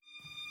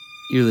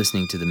You're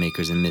listening to the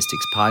Makers and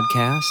Mystics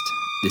podcast.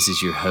 This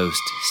is your host,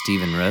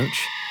 Stephen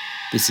Roach.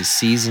 This is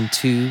Season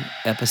 2,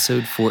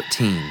 Episode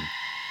 14,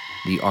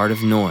 The Art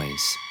of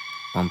Noise,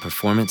 on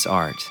Performance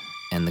Art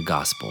and the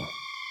Gospel.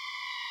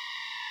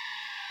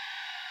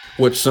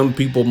 What some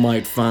people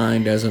might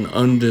find as an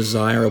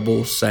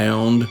undesirable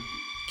sound,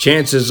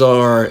 chances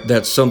are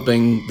that's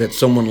something that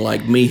someone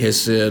like me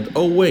has said,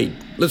 oh wait,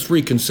 let's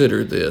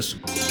reconsider this.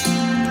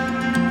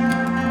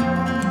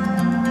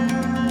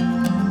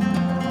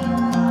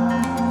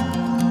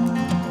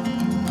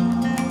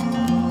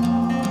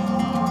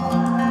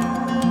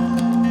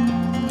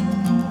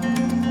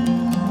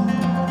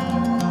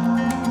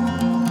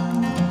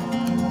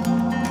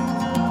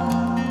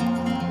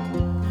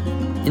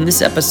 In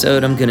this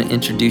episode, I'm going to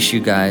introduce you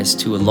guys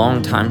to a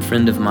longtime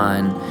friend of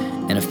mine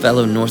and a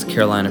fellow North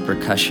Carolina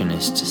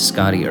percussionist,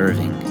 Scotty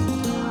Irving.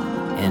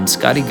 And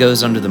Scotty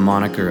goes under the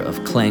moniker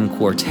of Clang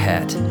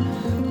Quartet,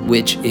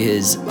 which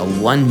is a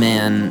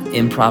one-man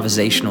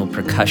improvisational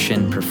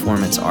percussion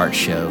performance art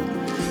show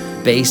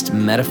based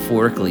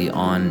metaphorically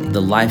on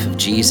the life of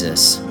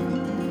Jesus.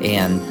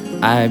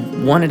 And I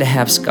wanted to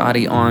have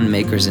Scotty on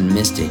Makers and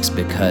Mystics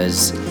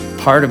because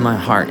part of my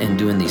heart in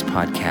doing these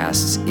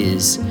podcasts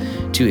is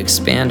to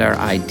expand our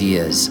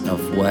ideas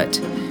of what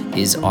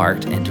is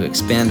art and to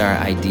expand our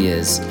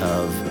ideas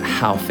of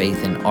how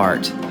faith and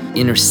art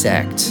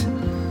intersect.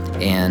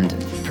 And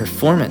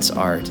performance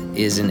art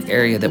is an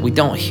area that we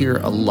don't hear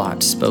a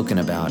lot spoken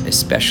about,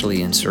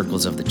 especially in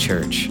circles of the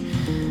church.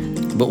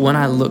 But when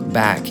I look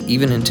back,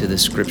 even into the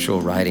scriptural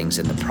writings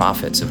and the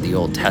prophets of the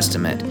Old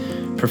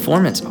Testament,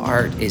 performance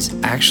art is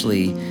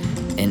actually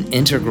an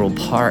integral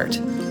part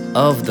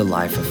of the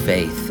life of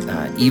faith,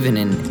 even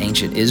in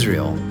ancient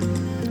Israel.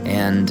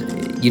 And,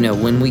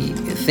 when we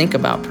think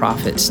about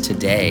prophets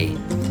today,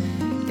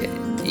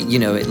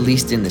 at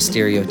least in the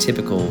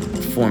stereotypical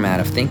format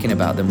of thinking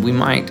about them, we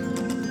might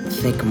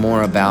think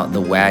more about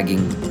the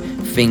wagging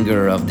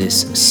finger of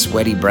this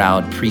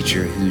sweaty-browed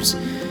preacher who's,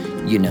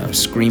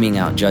 screaming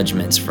out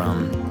judgments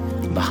from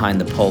behind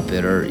the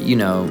pulpit, or,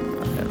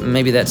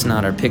 maybe that's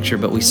not our picture,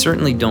 but we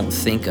certainly don't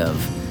think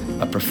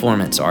of a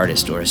performance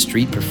artist or a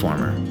street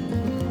performer.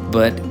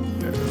 But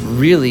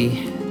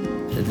really,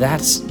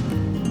 that's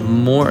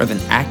more of an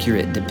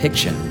accurate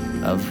depiction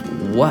of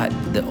what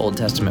the Old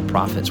Testament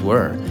prophets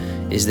were,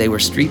 is they were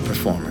street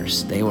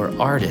performers, they were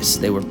artists,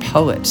 they were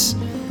poets.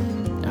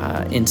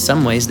 In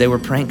some ways, they were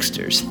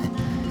pranksters.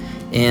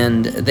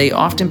 And they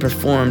often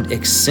performed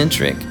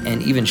eccentric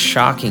and even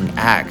shocking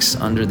acts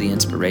under the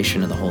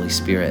inspiration of the Holy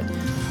Spirit.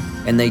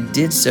 And they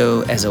did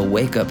so as a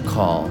wake-up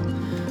call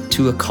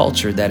to a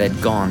culture that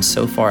had gone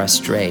so far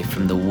astray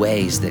from the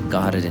ways that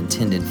God had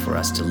intended for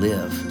us to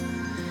live.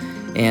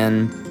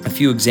 And a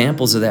few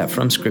examples of that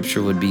from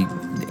Scripture would be,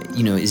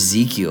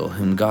 Ezekiel,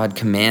 whom God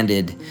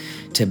commanded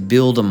to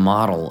build a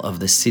model of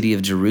the city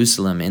of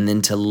Jerusalem and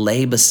then to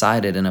lay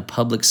beside it in a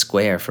public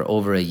square for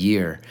over a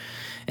year.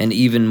 And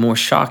even more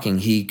shocking,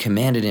 he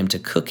commanded him to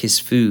cook his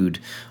food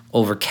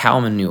over cow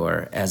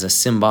manure as a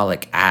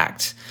symbolic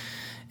act.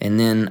 And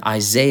then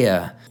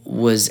Isaiah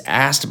was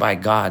asked by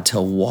God to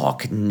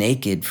walk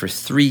naked for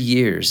 3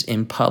 years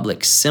in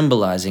public,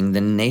 symbolizing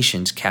the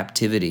nation's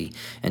captivity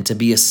and to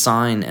be a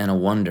sign and a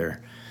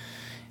wonder.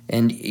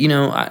 And,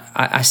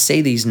 I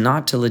say these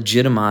not to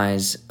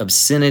legitimize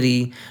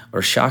obscenity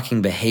or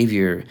shocking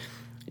behavior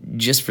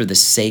just for the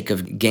sake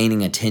of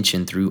gaining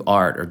attention through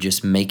art or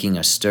just making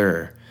a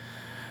stir.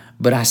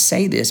 But I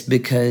say this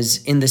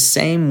because in the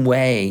same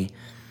way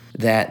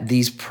that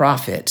these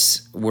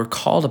prophets were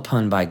called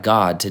upon by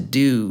God to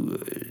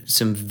do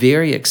some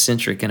very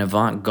eccentric and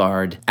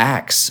avant-garde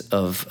acts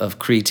of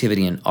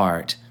creativity and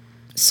art,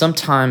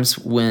 sometimes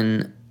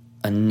when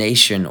a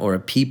nation or a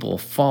people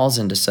falls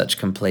into such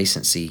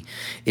complacency,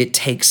 it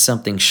takes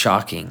something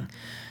shocking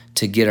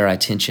to get our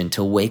attention,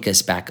 to wake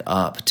us back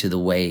up to the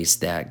ways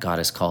that God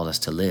has called us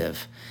to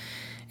live.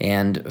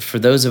 And for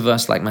those of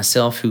us like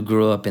myself who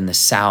grew up in the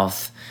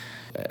South,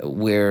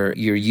 where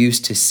you're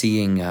used to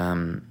seeing,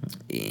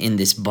 in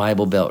this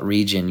Bible Belt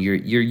region, you're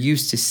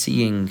used to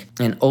seeing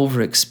an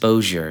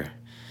overexposure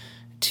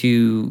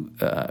to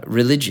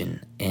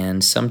religion,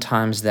 and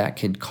sometimes that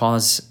could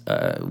cause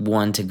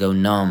one to go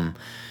numb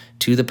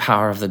to the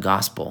power of the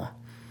gospel.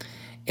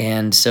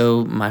 And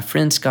so my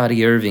friend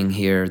Scotty Irving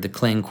here, the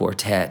Clang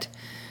Quartet,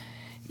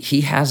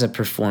 he has a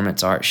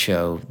performance art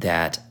show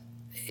that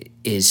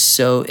is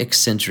so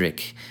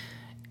eccentric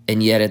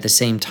and yet at the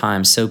same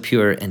time so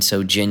pure and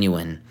so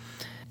genuine.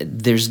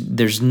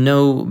 There's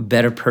no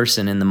better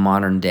person in the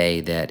modern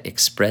day that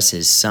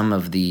expresses some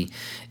of the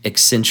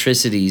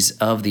eccentricities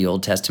of the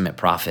Old Testament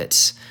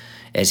prophets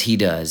as he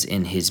does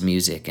in his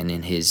music and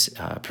in his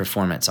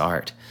performance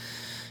art.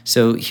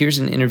 So here's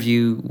an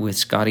interview with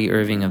Scotty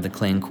Irving of the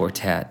Clang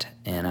Quartet,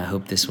 and I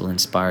hope this will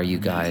inspire you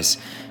guys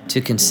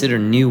to consider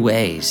new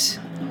ways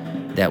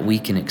that we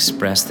can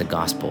express the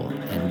gospel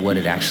and what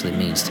it actually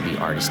means to be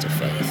artists of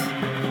faith.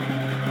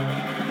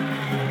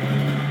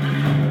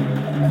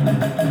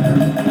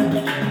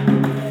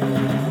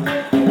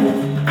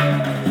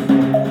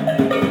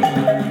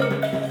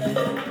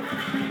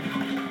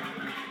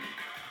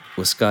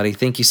 Well, Scotty,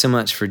 thank you so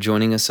much for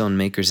joining us on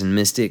Makers and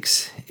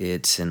Mystics.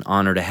 It's an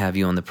honor to have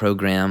you on the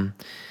program.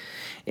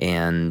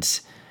 And,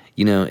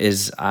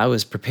 as I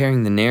was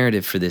preparing the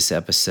narrative for this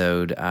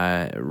episode,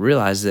 I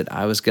realized that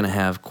I was going to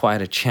have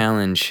quite a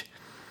challenge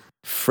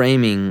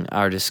framing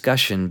our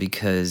discussion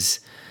because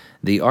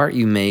the art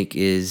you make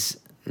is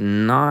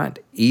not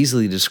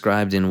easily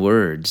described in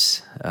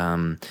words.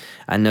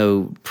 I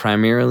know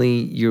primarily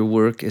your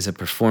work is a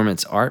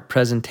performance art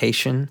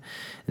presentation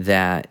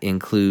that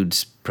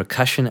includes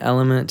percussion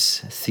elements,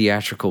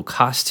 theatrical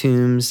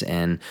costumes,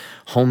 and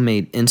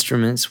homemade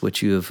instruments,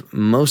 which you have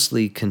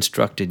mostly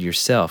constructed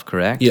yourself,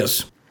 correct?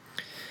 Yes.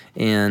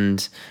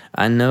 And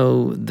I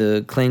know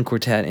the Clang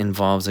Quartet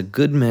involves a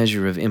good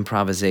measure of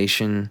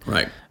improvisation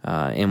Right.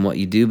 In what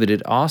you do, but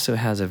it also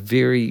has a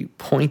very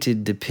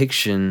pointed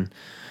depiction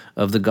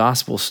of the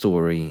gospel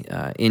story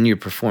in your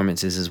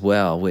performances as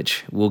well,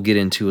 which we'll get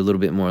into a little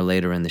bit more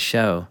later in the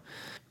show.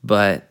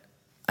 But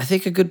I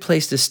think a good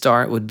place to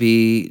start would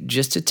be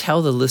just to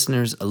tell the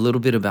listeners a little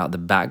bit about the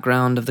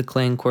background of the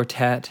Clang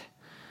Quartet.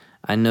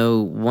 I know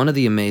one of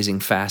the amazing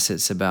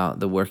facets about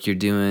the work you're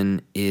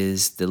doing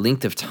is the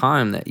length of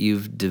time that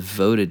you've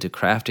devoted to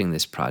crafting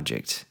this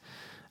project.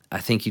 I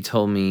think you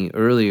told me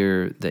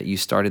earlier that you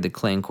started the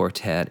Clang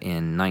Quartet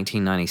in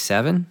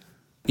 1997?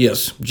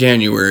 Yes,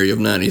 January of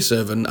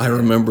 97. I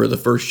remember the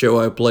first show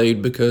I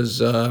played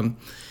because it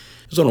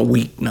was on a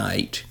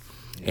weeknight.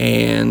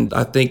 And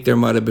I think there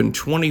might have been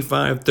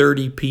 25,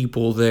 30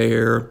 people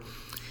there.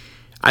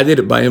 I did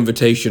it by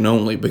invitation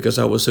only because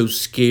I was so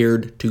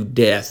scared to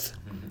death.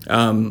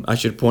 I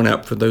should point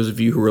out for those of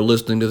you who are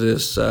listening to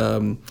this,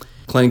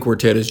 Clang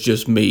Quartet is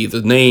just me.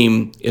 The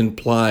name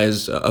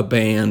implies a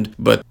band,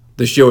 but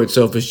the show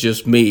itself is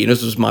just me. And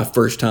this was my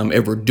first time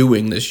ever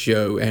doing this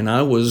show, and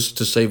I was,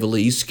 to say the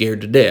least,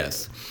 scared to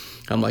death.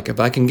 I'm like,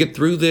 if I can get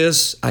through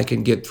this, I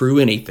can get through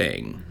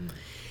anything.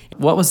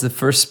 What was the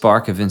first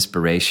spark of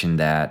inspiration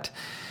that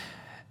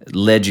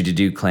led you to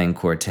do Clang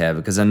Quartet?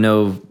 Because I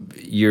know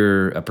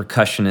you're a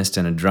percussionist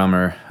and a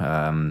drummer,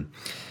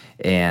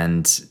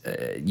 and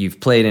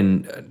you've played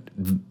in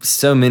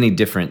so many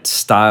different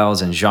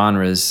styles and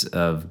genres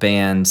of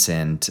bands,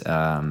 and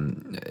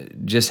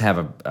just have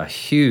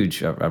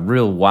a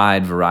real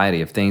wide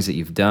variety of things that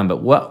you've done.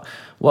 But what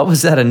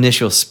was that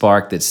initial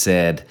spark that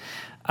said,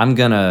 I'm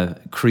going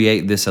to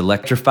create this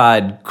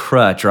electrified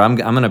crutch, or I'm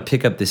going to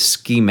pick up this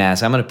ski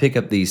mask, I'm going to pick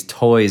up these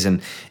toys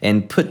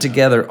and put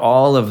together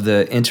all of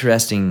the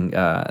interesting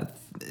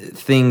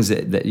things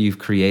that you've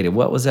created?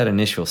 What was that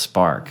initial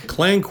spark?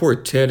 Clang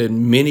Quartet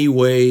in many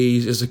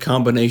ways is a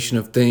combination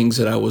of things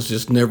that I was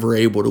just never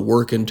able to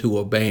work into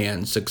a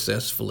band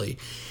successfully.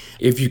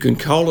 If you can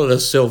call it a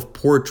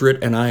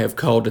self-portrait, and I have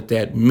called it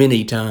that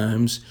many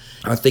times,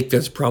 I think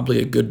that's probably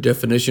a good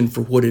definition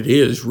for what it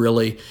is,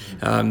 really.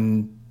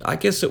 I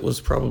guess it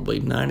was probably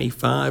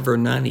 95 or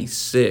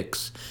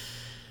 96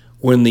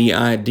 when the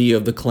idea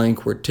of the Clang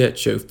Quartet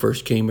show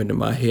first came into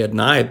my head,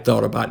 and I had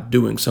thought about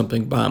doing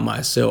something by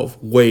myself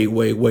way,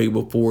 way, way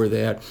before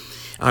that.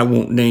 I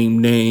won't name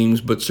names,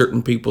 but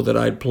certain people that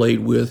I'd played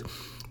with,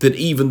 that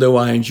even though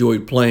I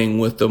enjoyed playing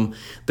with them,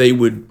 they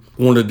would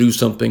want to do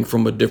something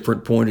from a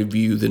different point of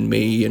view than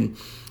me, and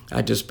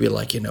I'd just be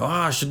like,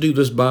 I should do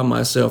this by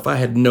myself. I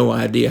had no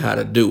idea how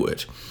to do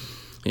it,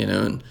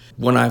 and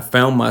when I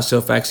found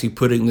myself actually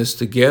putting this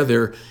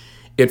together,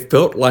 it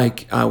felt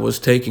like I was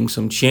taking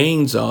some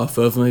chains off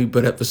of me,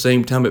 but at the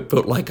same time, it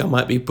felt like I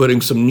might be putting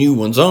some new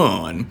ones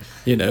on,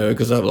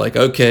 because I'm like,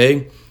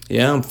 okay,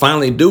 yeah, I'm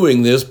finally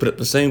doing this, but at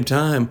the same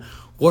time,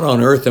 what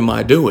on earth am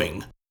I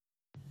doing?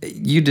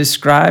 You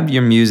described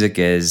your music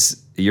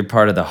as you're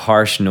part of the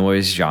harsh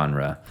noise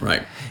genre.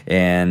 Right.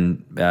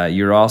 And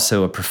you're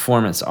also a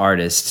performance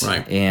artist.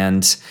 Right.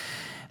 And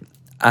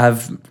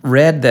I've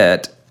read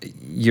that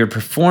your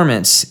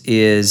performance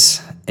is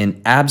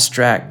an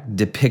abstract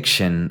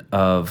depiction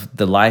of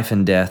the life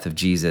and death of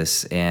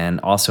Jesus, and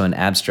also an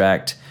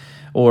abstract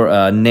or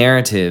a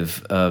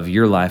narrative of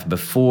your life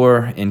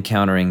before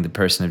encountering the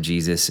person of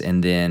Jesus,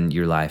 and then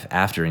your life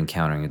after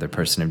encountering the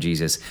person of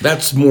Jesus.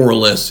 That's more or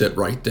less it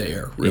right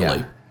there,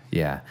 really.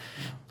 Yeah.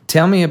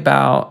 Tell me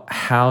about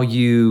how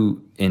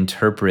you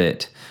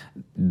interpret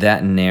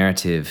that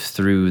narrative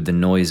through the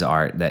noise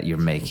art that you're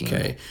making.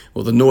 Okay.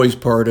 Well, the noise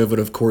part of it,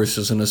 of course,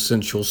 is an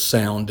essential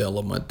sound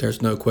element.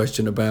 There's no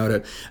question about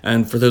it.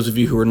 And for those of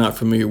you who are not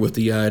familiar with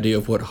the idea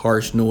of what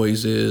harsh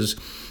noise is,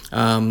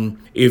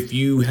 if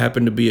you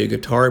happen to be a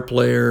guitar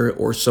player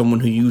or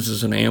someone who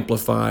uses an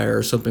amplifier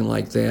or something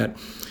like that,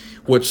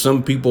 what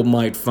some people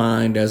might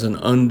find as an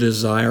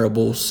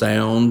undesirable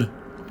sound,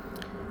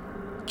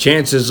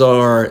 chances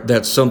are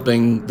that's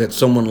something that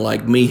someone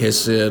like me has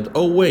said,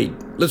 oh, wait,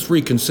 let's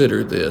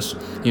reconsider this.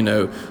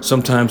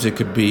 Sometimes it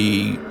could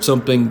be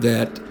something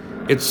that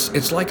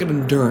it's like an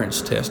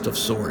endurance test of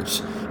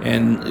sorts,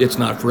 and it's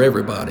not for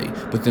everybody.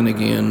 But then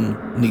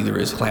again, neither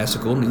is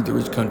classical, neither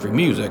is country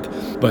music.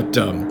 But,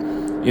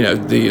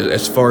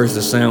 as far as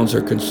the sounds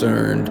are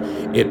concerned,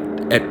 it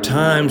at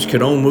times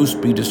can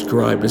almost be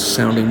described as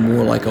sounding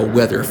more like a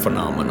weather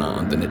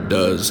phenomenon than it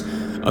does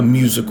a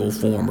musical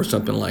form or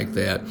something like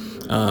that.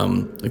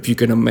 If you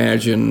can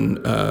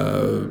imagine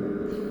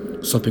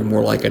something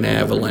more like an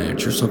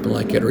avalanche or something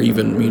like that, or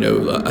even,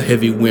 a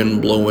heavy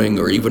wind blowing,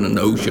 or even an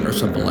ocean or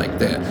something like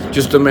that.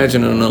 Just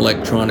imagine an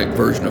electronic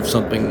version of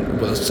something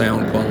with a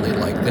sound quality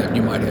like that, and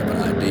you might have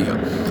an idea.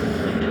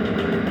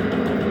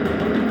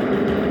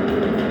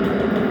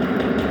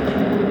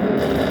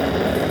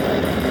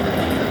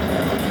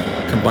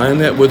 Combine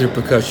that with your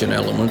percussion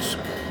elements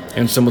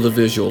and some of the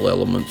visual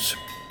elements.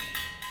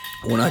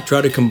 When I try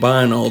to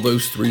combine all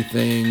those three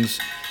things,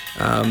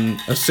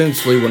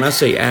 essentially, when I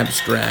say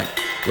abstract,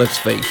 let's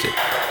face it,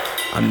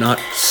 I'm not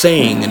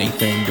saying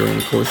anything during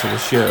the course of the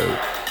show,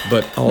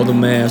 but all the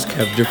masks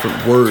have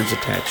different words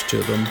attached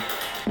to them.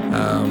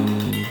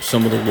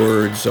 Some of the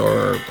words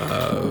are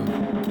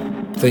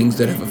things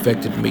that have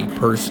affected me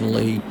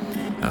personally,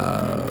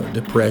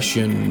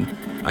 depression.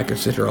 I could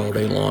sit here all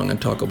day long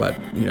and talk about,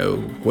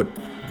 what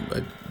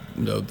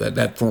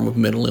that form of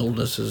mental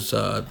illness has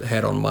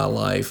had on my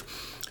life.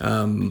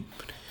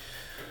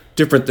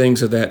 Different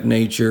things of that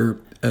nature.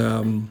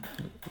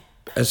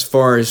 As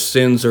far as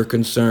sins are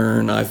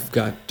concerned, I've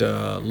got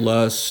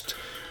lust,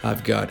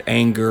 I've got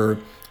anger,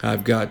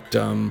 I've got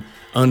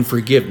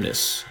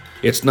unforgiveness.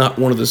 It's not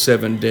one of the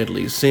 7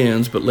 deadly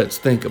sins, but let's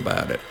think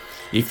about it.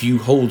 If you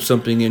hold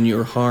something in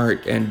your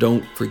heart and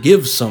don't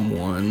forgive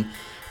someone,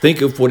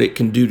 think of what it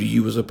can do to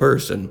you as a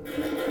person.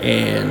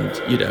 And,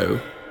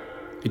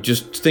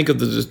 just think of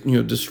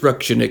the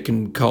destruction it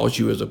can cause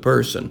you as a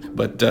person.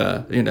 But,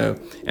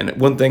 and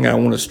one thing I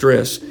want to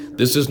stress,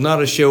 this is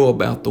not a show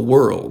about the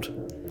world.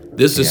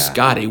 This is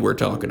Scotty we're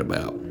talking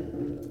about.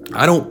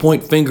 I don't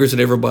point fingers at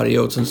everybody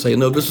else and say,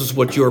 no, this is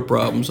what your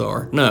problems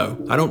are. No,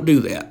 I don't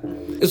do that.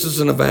 This is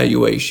an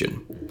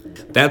evaluation.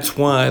 That's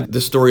why the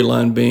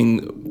storyline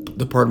being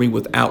the part of me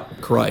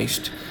without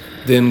Christ,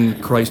 then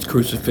Christ's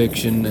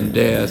crucifixion and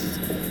death,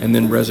 and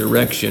then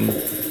resurrection,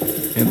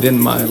 and then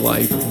my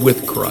life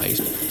with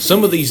Christ.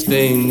 Some of these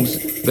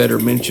things that are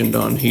mentioned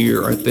on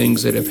here are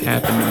things that have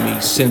happened to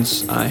me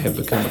since I have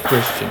become a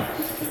Christian.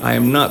 I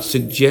am not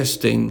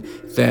suggesting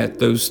that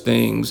those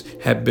things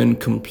have been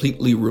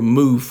completely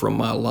removed from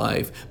my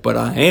life, but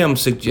I am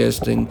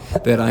suggesting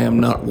that I am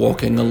not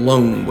walking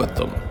alone with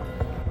them.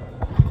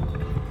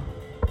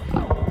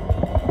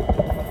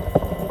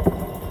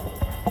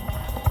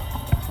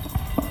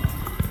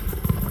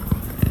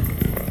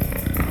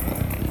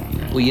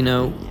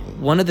 Well,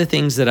 one of the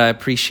things that I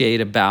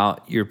appreciate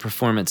about your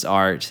performance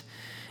art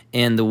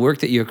and the work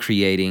that you're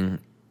creating,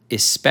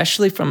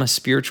 especially from a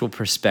spiritual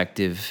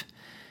perspective,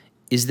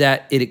 is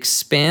that it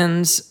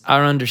expands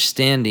our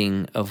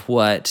understanding of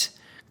what,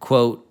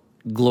 quote,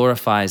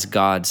 glorifies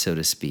God, so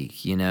to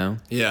speak,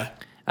 Yeah.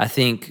 I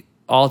think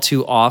all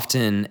too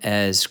often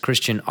as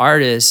Christian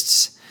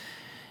artists,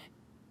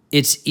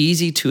 it's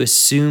easy to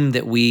assume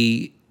that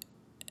we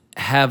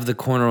have the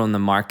corner on the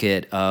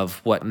market of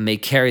what may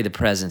carry the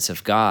presence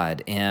of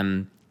God.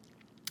 And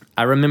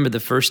I remember the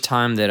first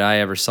time that I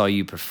ever saw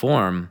you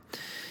perform,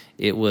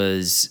 it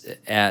was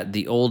at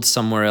the old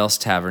Somewhere Else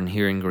Tavern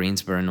here in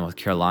Greensboro, North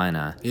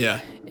Carolina. Yeah.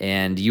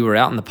 And you were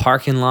out in the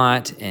parking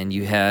lot, and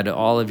you had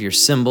all of your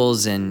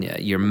cymbals and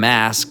your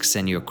masks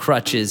and your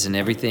crutches and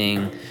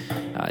everything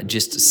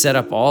just set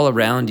up all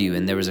around you.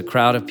 And there was a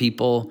crowd of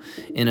people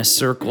in a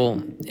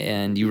circle,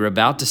 and you were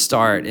about to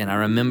start. And I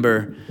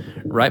remember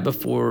right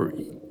before,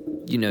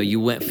 you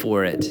went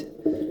for it,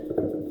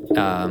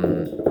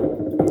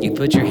 you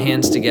put your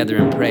hands together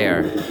in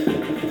prayer.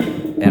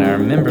 And I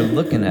remember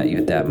looking at you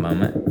at that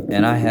moment,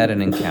 and I had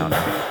an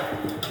encounter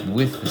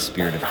with the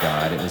Spirit of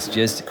God. It was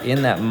just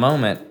in that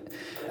moment,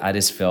 I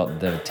just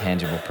felt the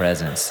tangible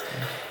presence.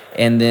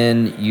 And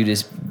then you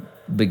just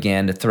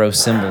began to throw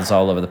cymbals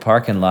all over the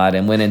parking lot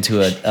and went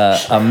into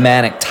a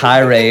manic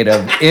tirade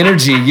of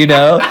energy,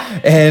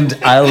 And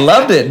I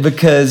loved it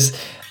because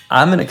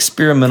I'm an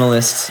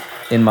experimentalist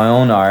in my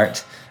own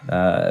art.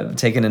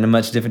 Taken in a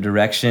much different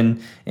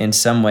direction in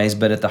some ways,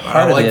 but at the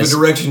heart of this... I like the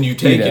direction you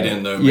take it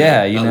in, though, man.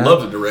 Yeah, I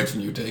love the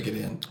direction you take it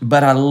in.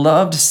 But I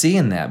loved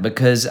seeing that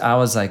because I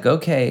was like,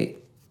 okay,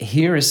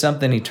 here is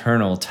something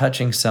eternal,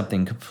 touching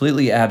something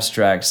completely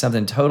abstract,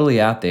 something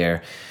totally out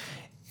there.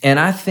 And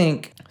I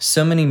think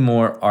so many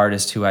more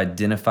artists who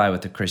identify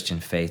with the Christian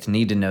faith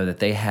need to know that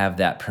they have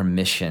that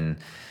permission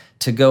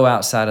to go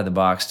outside of the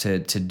box, to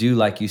do,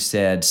 like you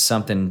said,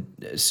 something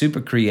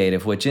super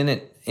creative, which in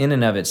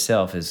and of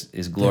itself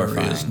is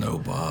glorifying. There is no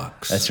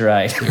box. That's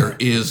right. There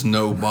is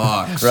no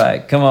box.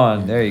 Right. Come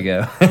on. There you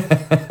go.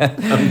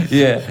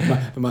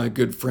 Yeah. My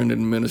good friend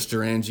and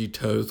minister, Angie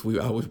Toth, we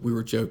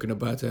were joking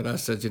about that. I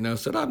said,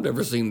 I've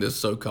never seen this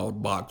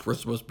so-called box we're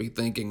supposed to be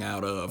thinking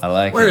out of. I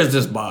like Where it. is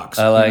this box?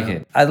 I like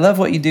it. I love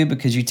what you do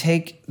because you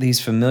take these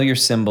familiar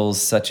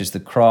symbols such as the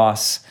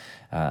cross,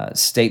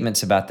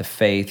 statements about the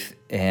faith,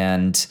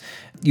 and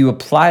you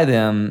apply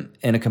them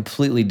in a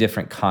completely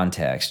different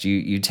context.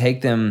 You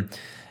take them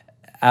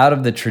out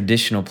of the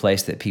traditional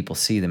place that people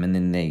see them, and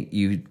then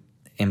you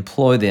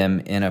employ them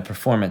in a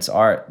performance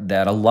art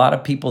that a lot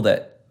of people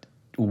that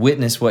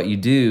witness what you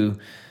do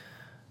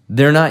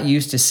they're not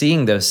used to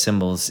seeing those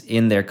symbols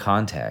in their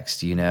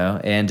context,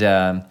 and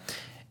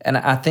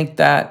I think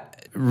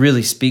that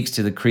really speaks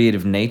to the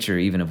creative nature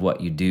even of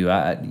what you do.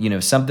 I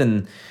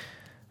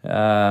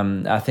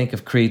think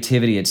of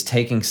creativity, it's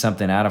taking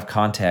something out of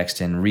context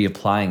and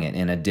reapplying it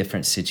in a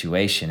different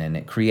situation, and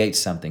it creates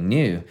something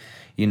new,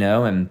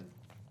 and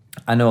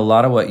I know a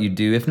lot of what you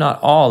do, if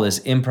not all, is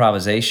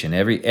improvisation.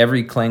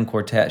 Every Klang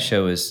Quartet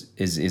show is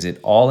it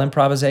all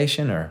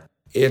improvisation, or?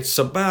 It's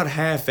about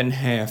half and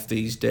half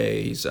these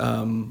days.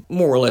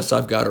 More or less,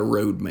 I've got a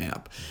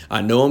roadmap.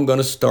 I know I'm going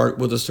to start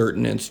with a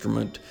certain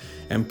instrument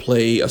and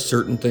play a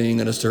certain thing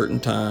at a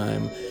certain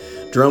time.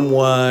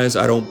 Drum-wise,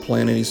 I don't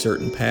plan any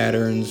certain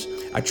patterns.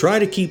 I try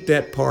to keep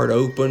that part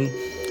open,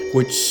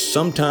 which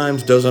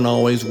sometimes doesn't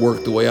always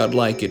work the way I'd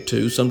like it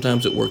to.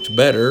 Sometimes it works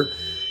better.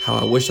 How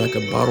I wish I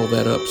could bottle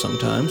that up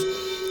sometimes.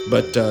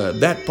 But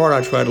that part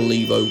I try to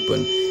leave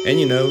open.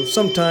 And,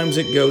 sometimes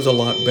it goes a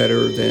lot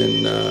better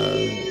than,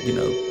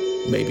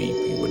 maybe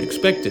you would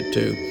expect it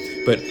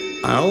to. But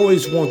I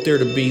always want there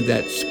to be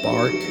that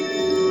spark.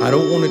 I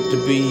don't want it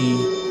to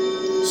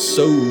be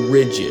so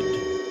rigid.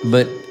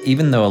 But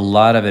even though a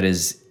lot of it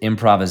is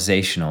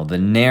improvisational, the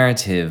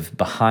narrative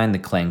behind the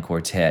Klang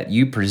Quartet,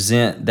 you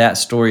present that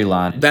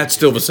storyline. That's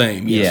still the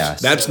same.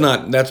 Yes. Yeah.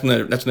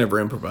 That's never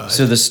improvised.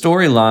 So the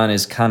storyline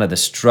is kind of the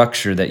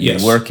structure that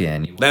you work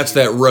in. That's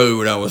that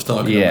road I was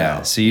talking about.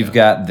 Yeah. So you've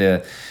got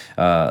the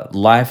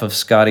life of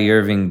Scotty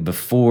Irving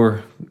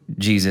before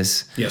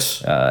Jesus.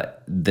 Yes.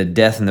 The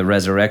death and the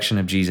resurrection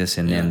of Jesus,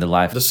 and then the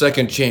life. The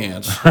second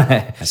chance.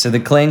 So the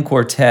Klang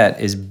Quartet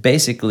is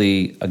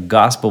basically a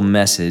gospel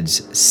message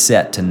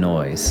set to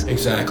noise.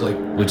 Exactly.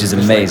 Which is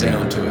amazing. Right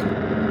down to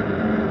it.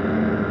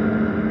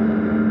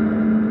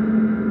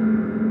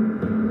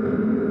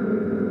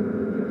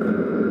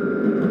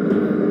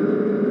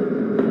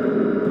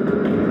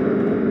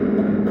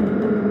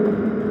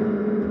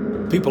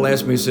 People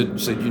ask me, said,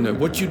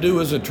 what you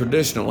do isn't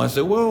traditional. I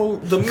said, well,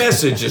 the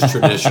message is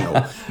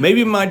traditional.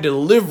 Maybe my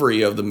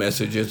delivery of the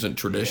message isn't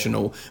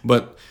traditional,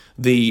 but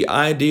the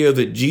idea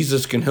that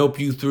Jesus can help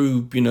you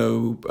through,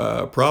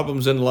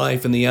 problems in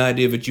life, and the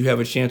idea that you have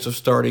a chance of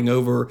starting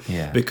over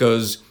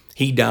because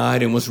he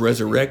died and was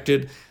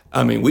resurrected.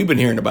 I mean, we've been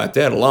hearing about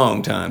that a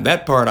long time.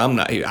 That part,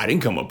 I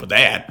didn't come up with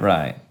that.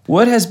 Right.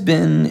 What has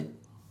been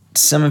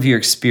some of your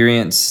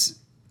experience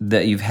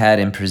that you've had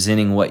in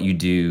presenting what you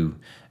do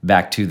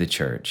back to the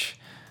church?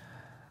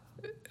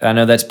 I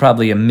know that's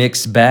probably a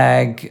mixed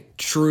bag.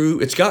 True.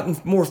 It's gotten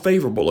more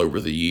favorable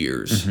over the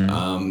years.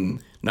 Mm-hmm.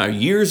 Now,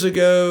 years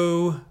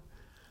ago,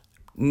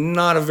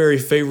 not a very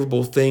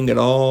favorable thing at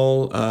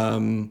all.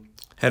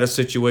 Had a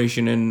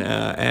situation in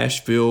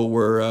Asheville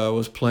where I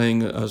was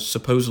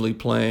supposedly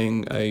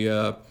playing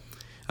a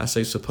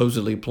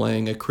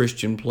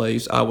Christian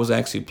place. I was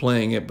actually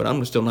playing it, but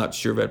I'm still not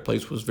sure that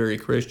place was very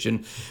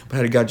Christian. But I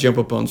had a guy jump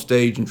up on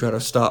stage and try to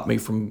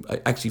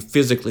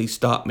physically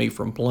stop me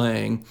from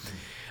playing.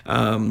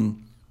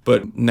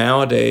 But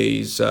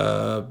nowadays,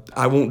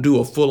 I won't do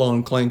a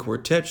full-on Klang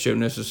Quartet show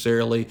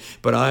necessarily,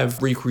 but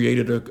I've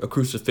recreated a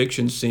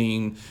crucifixion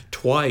scene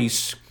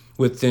twice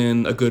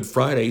within a Good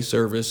Friday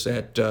service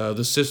at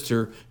the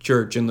sister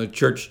church in the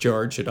church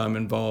charge that I'm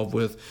involved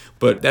with.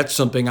 But that's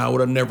something I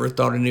would have never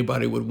thought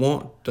anybody would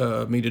want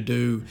me to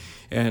do.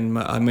 And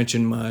I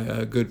mentioned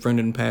my good friend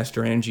and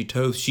pastor, Angie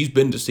Toth. She's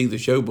been to see the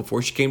show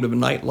before. She came to the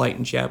Nightlight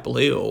in Chapel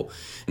Hill.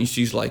 And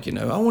she's like,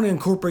 I want to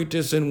incorporate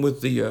this in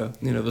with the,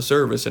 the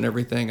service and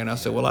everything. And I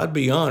said, well, I'd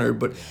be honored,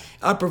 but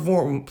I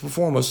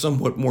perform a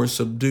somewhat more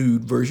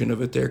subdued version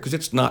of it there because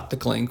it's not the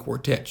Klang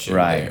Quartet show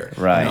there.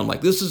 Right. And I'm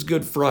like, this is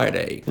Good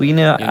Friday. Well,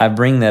 I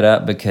bring that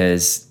up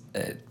because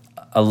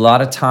a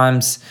lot of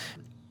times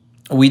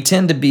we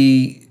tend to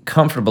be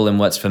comfortable in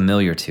what's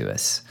familiar to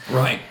us.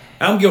 Right.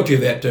 I'm guilty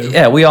of that too.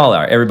 Yeah, we all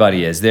are.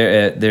 Everybody is.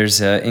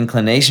 There's an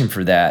inclination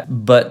for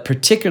that. But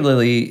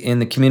particularly in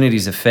the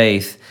communities of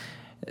faith,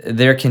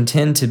 there can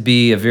tend to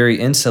be a very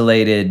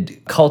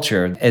insulated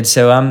culture. And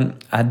so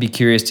I'd be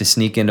curious to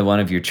sneak into one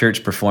of your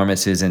church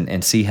performances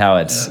and see how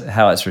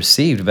it's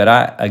received.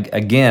 But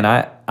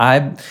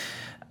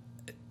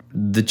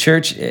the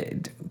church,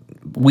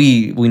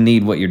 we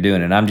need what you're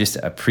doing, and I'm just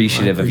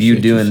appreciative of you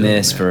doing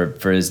this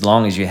for as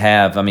long as you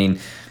have. I mean,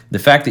 the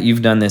fact that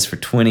you've done this for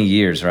 20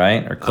 years,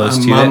 right? Or close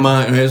to it. My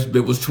mind it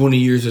was 20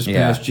 years this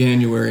past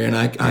January, and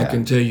I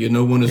can tell you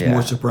no one is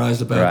more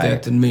surprised about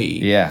that than me.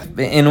 Yeah.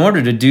 In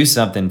order to do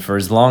something for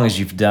as long as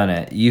you've done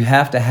it, you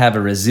have to have a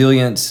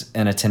resilience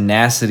and a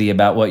tenacity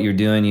about what you're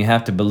doing. You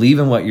have to believe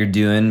in what you're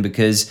doing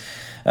because,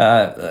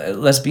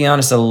 let's be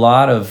honest, a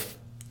lot of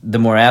the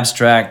more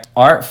abstract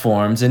art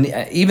forms, and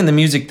even the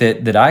music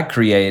that I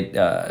create,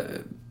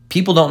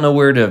 people don't know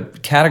where to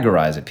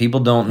categorize it. People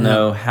don't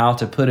know how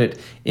to put it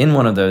in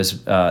one of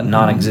those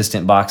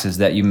non-existent boxes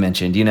that you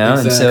mentioned,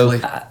 Exactly.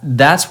 And so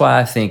that's why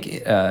I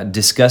think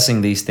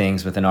discussing these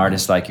things with an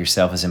artist like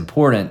yourself is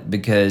important,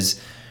 because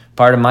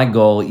part of my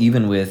goal,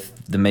 even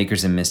with the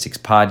Makers and Mystics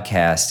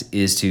podcast,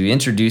 is to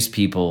introduce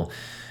people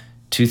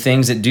to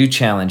things that do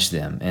challenge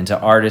them and to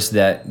artists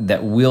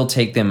that will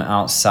take them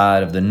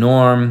outside of the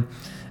norm,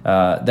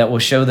 that will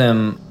show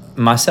them,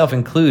 myself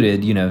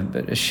included,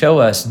 show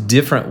us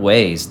different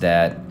ways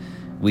that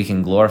we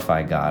can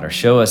glorify God, or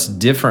show us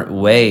different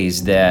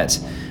ways that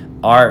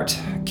art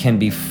can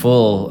be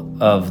full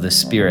of the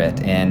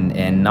Spirit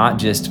and not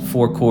just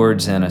 4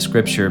 chords and a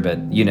scripture, but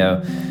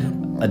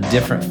a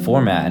different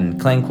format. And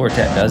Clang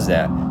Quartet does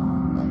that.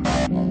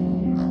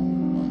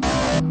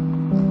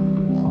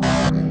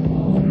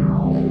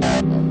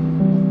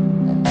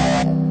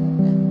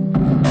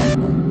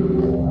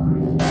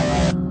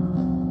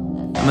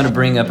 I'm going to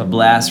bring up a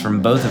blast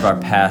from both of our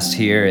past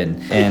here,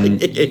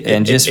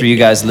 and just for you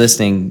guys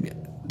listening,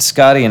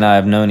 Scotty and I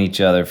have known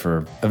each other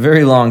for a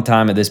very long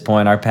time at this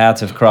point. Our paths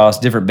have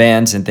crossed, different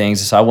bands and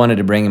things, so I wanted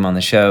to bring him on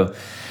the show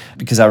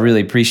because I really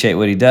appreciate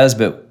what he does,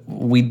 but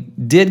we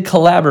did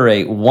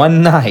collaborate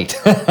one night.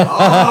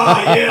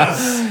 Ah,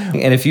 yes.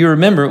 And if you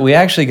remember, we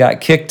actually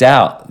got kicked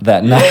out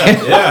that night.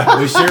 Yeah,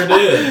 we sure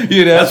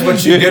did. That's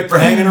what you get for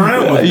hanging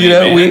around with me.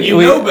 You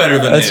know better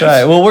than that's this.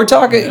 Right. Well, we're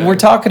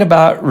talking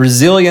about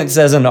resilience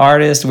as an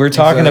artist. We're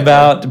talking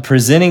about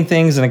presenting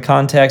things in a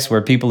context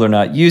where people are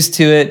not used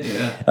to it.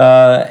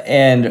 Yeah.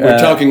 And we're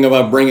talking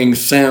about bringing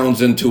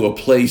sounds into a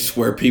place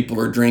where people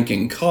are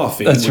drinking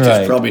coffee, which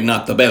is probably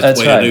not the best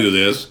way to do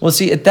this. Well,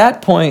 see, at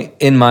that point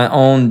in my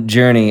own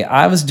journey,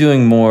 I was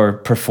doing more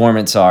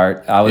performance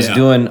art. I was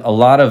doing a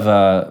lot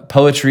of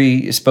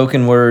poetry,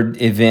 spoken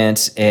word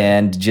events,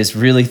 and just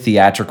really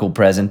theatrical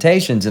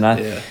presentations.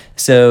 And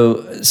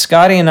so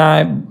Scotty and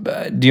I,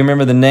 do you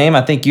remember the name?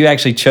 I think you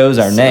actually chose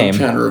our name. I'm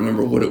trying to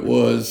remember what it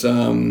was.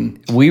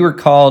 We were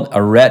called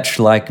A Wretch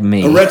Like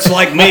Me. A Wretch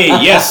Like Me.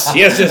 Yes.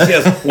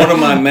 One of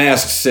my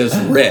masks says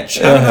Wretch.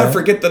 How did I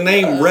forget the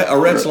name A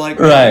Wretch Like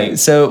Me? Right.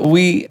 So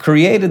we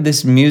created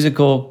this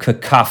musical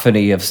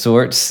cacophony of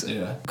sorts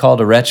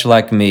called A Wretch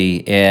Like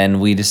Me, and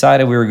we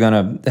decided we were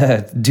going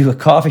to do a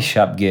coffee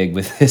shop gig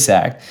with this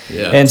act.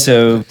 Yeah. And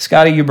so,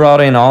 Scotty, you brought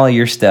in all of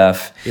your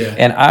stuff. Yeah.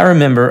 And I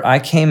remember I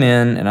came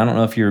in, and I don't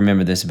know if you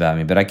remember this about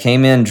me, but I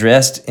came in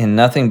dressed in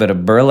nothing but a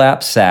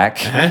burlap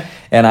sack. Uh-huh.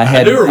 And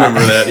I do remember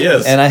that,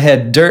 yes. And I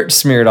had dirt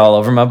smeared all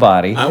over my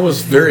body. I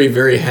was very,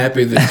 very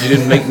happy that you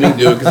didn't make me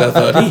do it because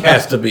I thought he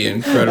has to be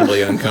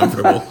incredibly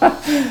uncomfortable.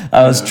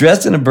 I was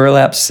dressed in a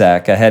burlap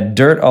sack. I had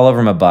dirt all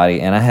over my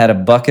body, and I had a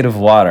bucket of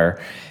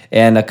water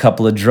and a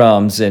couple of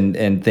drums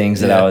and things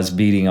that I was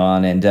beating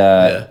on.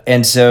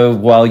 And so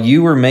while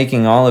you were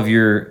making all of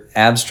your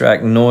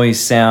abstract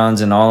noise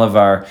sounds and all of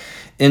our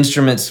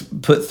instruments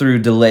put through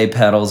delay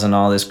pedals and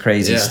all this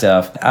crazy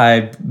stuff,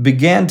 I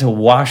began to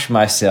wash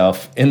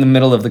myself in the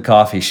middle of the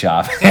coffee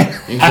shop.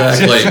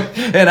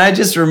 Exactly. And I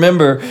just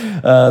remember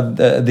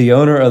the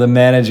owner or the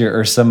manager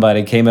or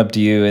somebody came up to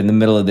you in the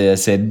middle of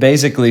this and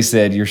basically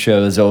said your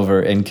show is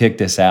over and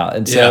kicked us out.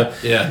 And so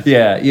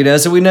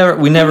so we never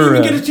didn't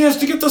even get a chance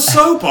to get the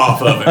soap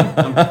off of him.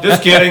 I'm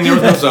just kidding, there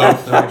was no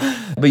soap.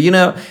 But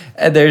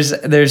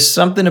there's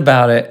something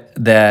about it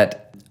that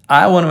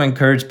I want to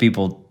encourage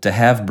people to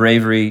have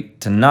bravery,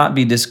 to not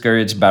be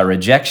discouraged by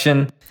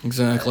rejection.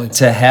 Exactly.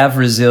 To have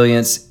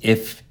resilience.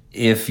 If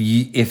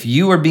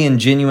you are being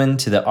genuine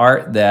to the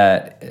art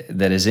that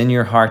is in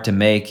your heart to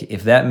make,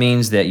 if that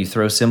means that you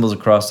throw cymbals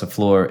across the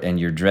floor and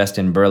you're dressed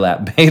in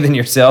burlap bathing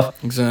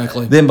yourself,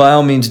 exactly, then by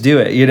all means do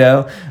it.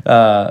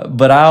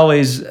 But I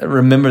always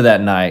remember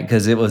that night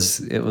because it was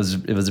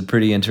a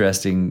pretty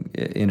interesting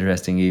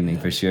evening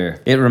for sure.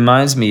 It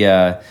reminds me.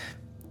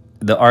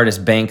 The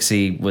artist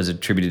Banksy was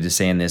attributed to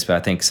saying this, but I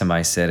think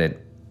somebody said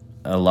it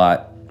a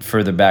lot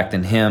further back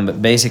than him.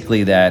 But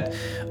basically that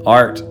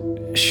art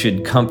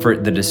should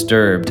comfort the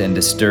disturbed and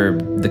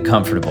disturb the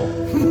comfortable.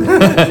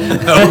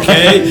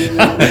 Okay.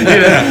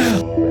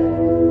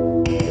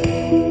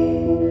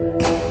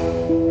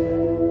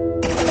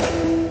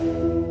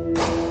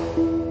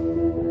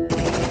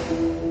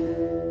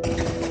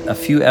 A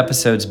few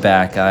episodes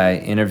back, I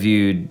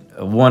interviewed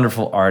a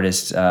wonderful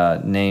artist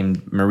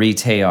named Marie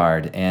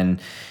Théard,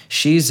 and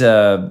she's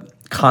a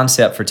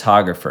concept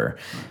photographer.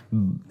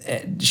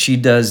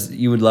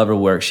 You would love her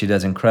work. She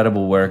does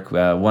incredible work.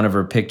 One of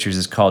her pictures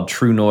is called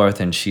True North,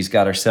 and she's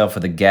got herself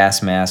with a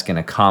gas mask and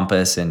a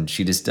compass, and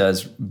she just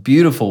does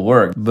beautiful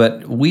work.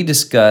 But we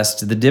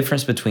discussed the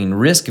difference between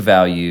risk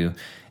value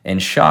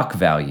and shock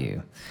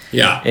value.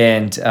 Yeah,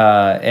 and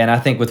I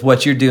think with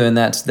what you're doing,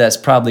 that's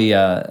probably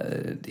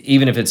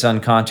even if it's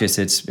unconscious,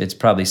 it's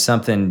probably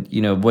something.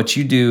 What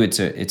you do, it's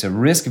a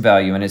risk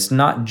value, and it's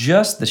not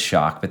just the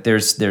shock, but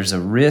there's a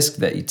risk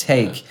that you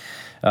take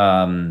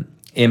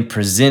in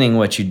presenting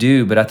what you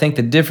do. But I think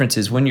the difference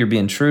is when you're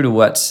being true to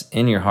what's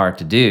in your heart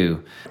to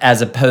do,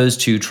 as opposed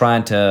to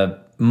trying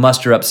to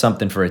muster up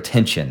something for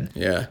attention.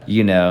 Yeah,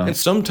 And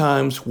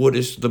sometimes what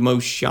is the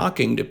most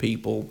shocking to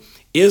people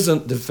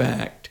isn't the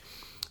fact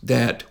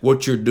that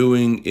what you're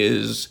doing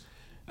is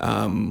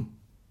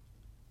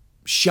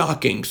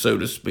shocking, so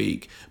to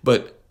speak,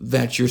 but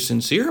that you're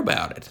sincere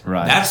about it.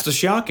 Right. That's the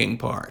shocking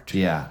part.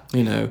 Yeah.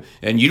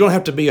 And you don't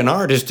have to be an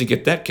artist to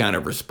get that kind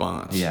of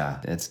response. Yeah,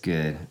 that's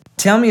good.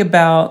 Tell me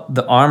about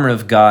the Armor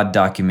of God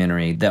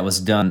documentary that was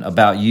done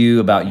about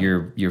you, about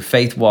your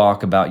faith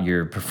walk, about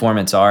your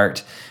performance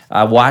art.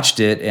 I watched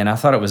it and I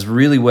thought it was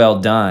really well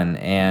done,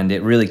 and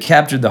it really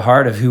captured the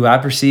heart of who I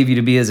perceive you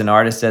to be as an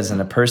artist, as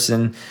a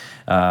person.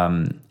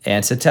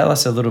 And so tell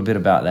us a little bit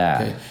about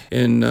that. Okay.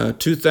 In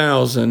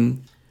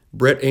 2000,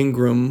 Brett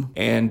Ingram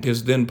and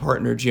his then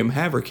partner Jim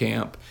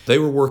Haverkamp, they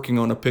were working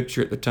on a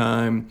picture at the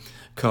time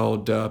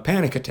called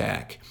Panic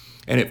Attack.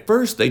 And at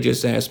first they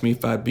just asked me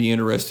if I'd be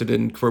interested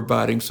in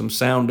providing some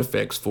sound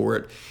effects for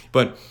it.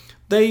 But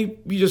you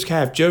just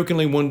half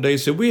jokingly one day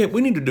said, we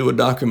need to do a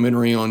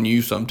documentary on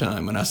you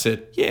sometime. And I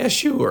said, yeah,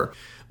 sure.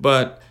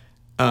 But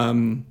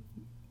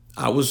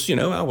I was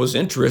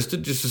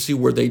interested just to see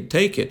where they'd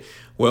take it.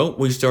 Well,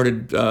 we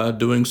started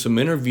doing some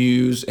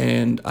interviews,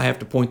 and I have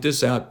to point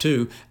this out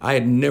too. I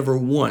had never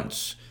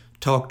once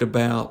talked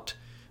about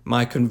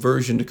my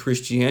conversion to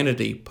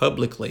Christianity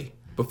publicly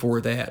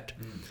before that.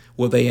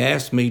 Well, they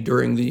asked me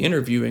during the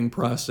interviewing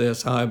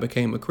process how I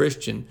became a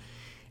Christian.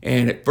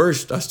 And at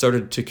first I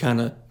started to kind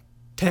of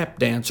tap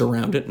dance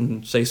around it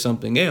and say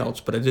something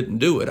else, but I didn't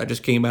do it. I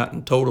just came out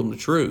and told them the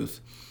truth.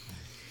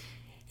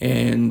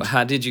 And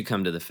how did you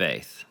come to the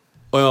faith?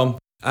 Well,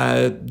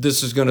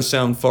 this is going to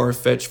sound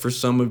far-fetched for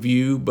some of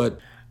you, but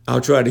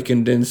I'll try to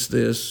condense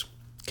this.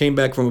 Came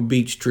back from a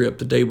beach trip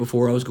the day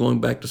before I was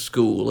going back to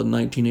school in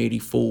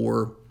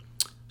 1984.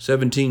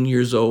 17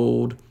 years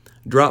old,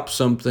 dropped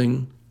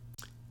something,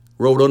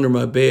 rolled under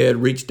my bed,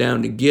 reached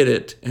down to get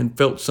it, and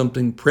felt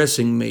something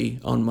pressing me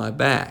on my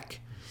back.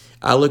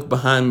 I looked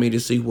behind me to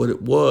see what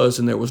it was,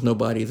 and there was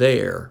nobody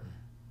there.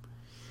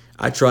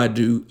 I tried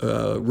to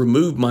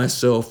remove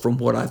myself from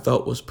what I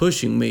thought was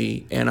pushing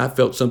me, and I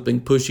felt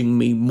something pushing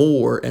me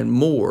more and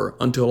more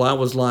until I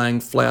was lying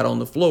flat on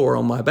the floor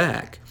on my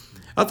back.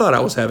 I thought I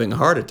was having a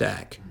heart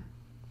attack.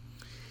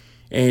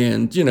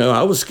 And,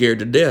 I was scared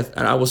to death,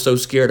 and I was so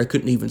scared I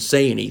couldn't even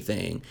say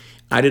anything.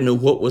 I didn't know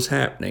what was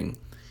happening.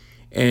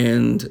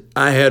 And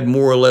I had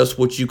more or less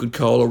what you could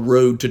call a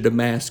road to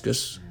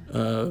Damascus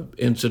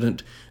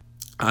incident.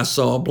 I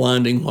saw a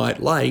blinding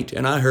white light,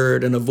 and I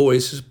heard in a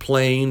voice as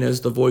plain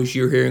as the voice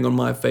you're hearing on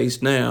my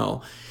face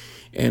now.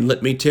 And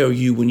let me tell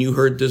you, when you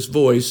heard this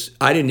voice,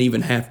 I didn't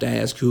even have to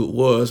ask who it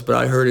was, but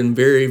I heard in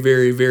very,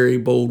 very, very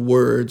bold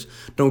words,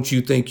 "Don't you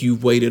think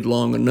you've waited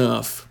long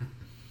enough?"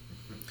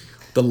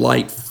 The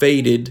light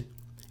faded,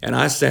 and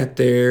I sat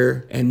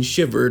there and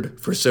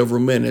shivered for several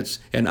minutes,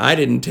 and I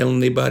didn't tell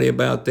anybody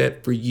about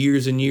that for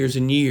years and years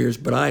and years,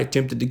 but I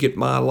attempted to get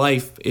my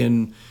life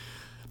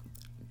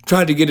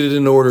tried to get it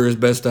in order as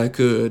best I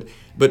could.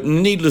 But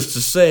needless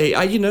to say,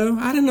 I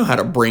didn't know how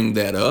to bring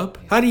that up.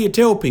 How do you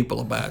tell people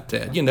about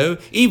that?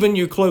 Even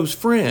your close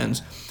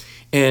friends.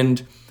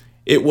 And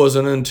it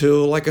wasn't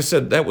until, like I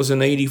said, that was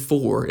in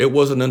 84. It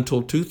wasn't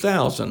until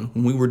 2000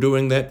 when we were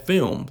doing that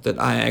film that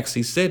I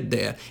actually said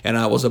that. And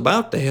I was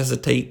about to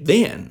hesitate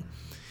then.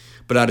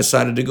 But I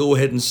decided to go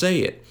ahead and say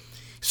it.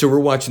 So we're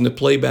watching the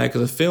playback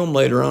of the film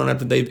later on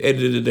after they've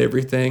edited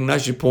everything. And I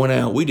should point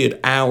out, we did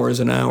hours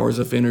and hours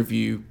of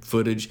interview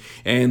footage,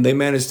 and they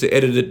managed to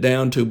edit it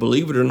down to,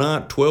 believe it or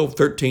not, 12,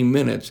 13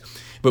 minutes.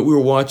 But we were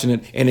watching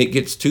it, and it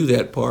gets to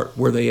that part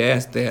where they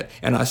asked that,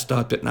 and I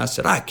stopped it, and I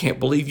said, "I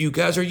can't believe you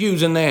guys are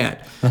using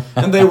that."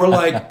 And they were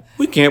like,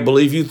 "We can't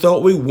believe you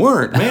thought we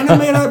weren't. Man,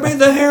 I made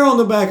the hair on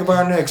the back of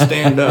our neck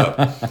stand up."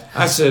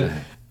 I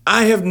said,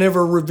 I have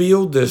never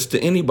revealed this to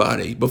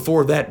anybody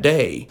before that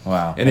day.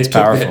 Wow, and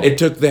it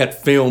took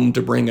that film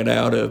to bring it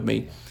out of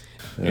me.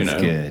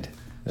 That's good.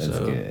 That's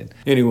good.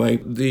 Anyway,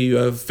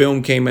 the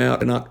film came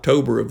out in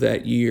October of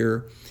that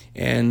year,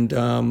 and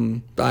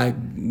I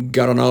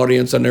got an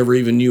audience I never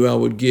even knew I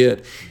would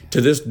get. To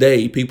this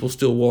day, people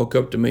still walk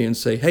up to me and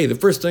say, "Hey, the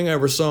first thing I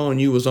ever saw on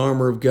you was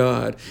Armor of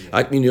God."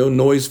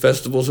 Noise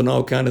festivals and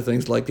all kind of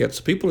things like that.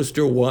 So people are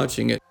still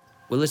watching it.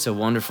 Well, it's a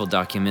wonderful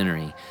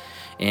documentary.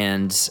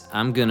 And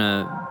I'm going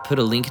to put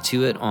a link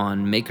to it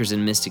on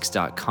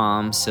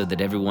makersandmystics.com so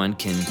that everyone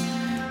can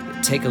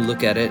take a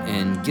look at it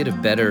and get a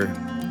better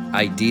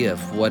idea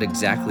of what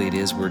exactly it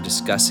is we're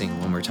discussing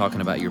when we're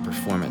talking about your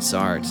performance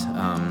art.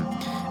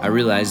 I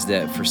realize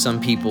that for some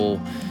people,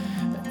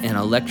 an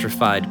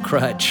electrified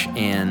crutch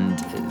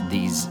and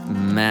these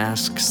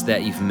masks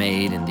that you've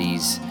made and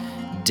these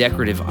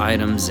decorative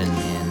items and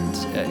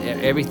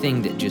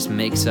everything that just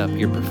makes up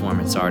your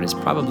performance art is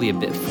probably a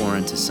bit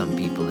foreign to some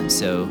people. And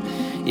so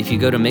if you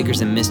go to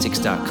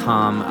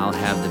makersandmystics.com, I'll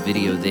have the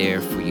video there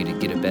for you to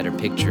get a better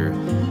picture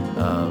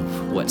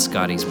of what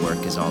Scotty's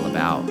work is all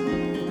about.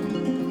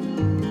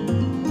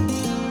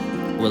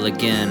 Well,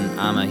 again,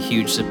 I'm a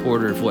huge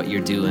supporter of what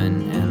you're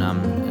doing, and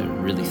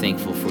I'm really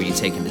thankful for you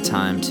taking the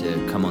time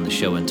to come on the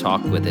show and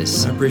talk with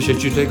us. I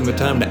appreciate you taking the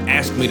time to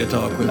ask me to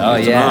talk with you.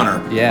 It's an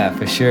honor. Yeah,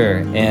 for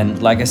sure.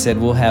 And like I said,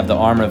 we'll have the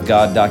Armor of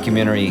God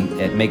documentary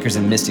at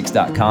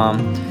makersandmystics.com,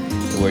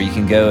 where you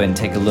can go and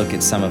take a look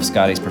at some of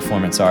Scotty's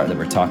performance art that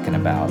we're talking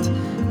about.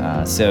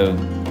 So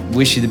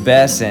wish you the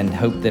best and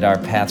hope that our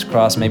paths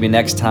cross. Maybe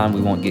next time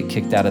we won't get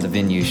kicked out of the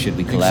venue should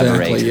we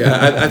collaborate. Exactly,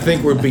 yeah. I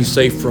think we'll be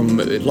safe from,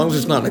 as long as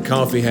it's not in a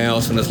coffee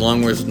house and as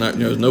long as it's not,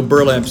 there's no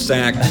burlap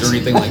sacks or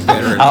anything like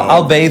that.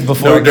 I'll bathe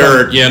before no I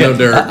dirt, come. yeah, no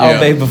dirt. I'll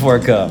bathe before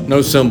I come.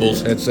 No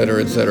symbols, et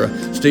cetera, et cetera.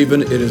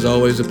 Stephen, it is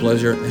always a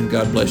pleasure, and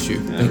God bless you.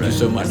 Thank you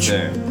so much.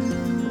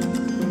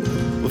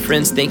 Well,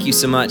 friends, thank you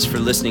so much for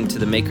listening to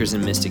the Makers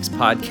and Mystics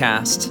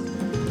podcast.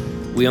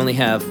 We only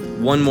have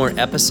one more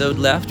episode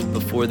left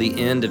before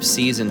the end of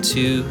season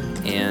 2,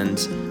 and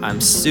I'm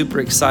super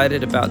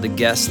excited about the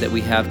guests that we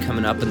have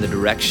coming up and the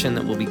direction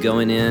that we'll be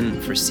going in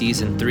for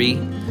season 3.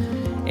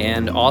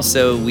 And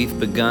also, we've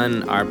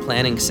begun our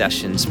planning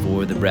sessions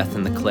for The Breath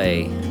in the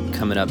Clay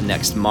coming up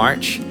next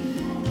March,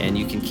 and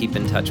you can keep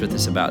in touch with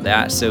us about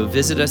that. So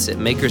visit us at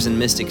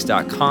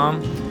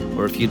makersandmystics.com,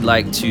 or if you'd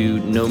like to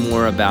know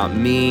more about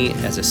me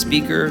as a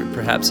speaker,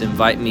 perhaps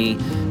invite me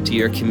to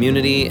your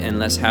community and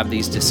let's have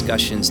these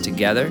discussions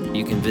together,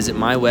 you can visit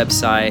my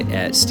website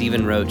at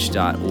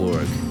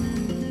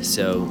stephenroach.org.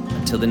 So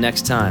until the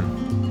next time,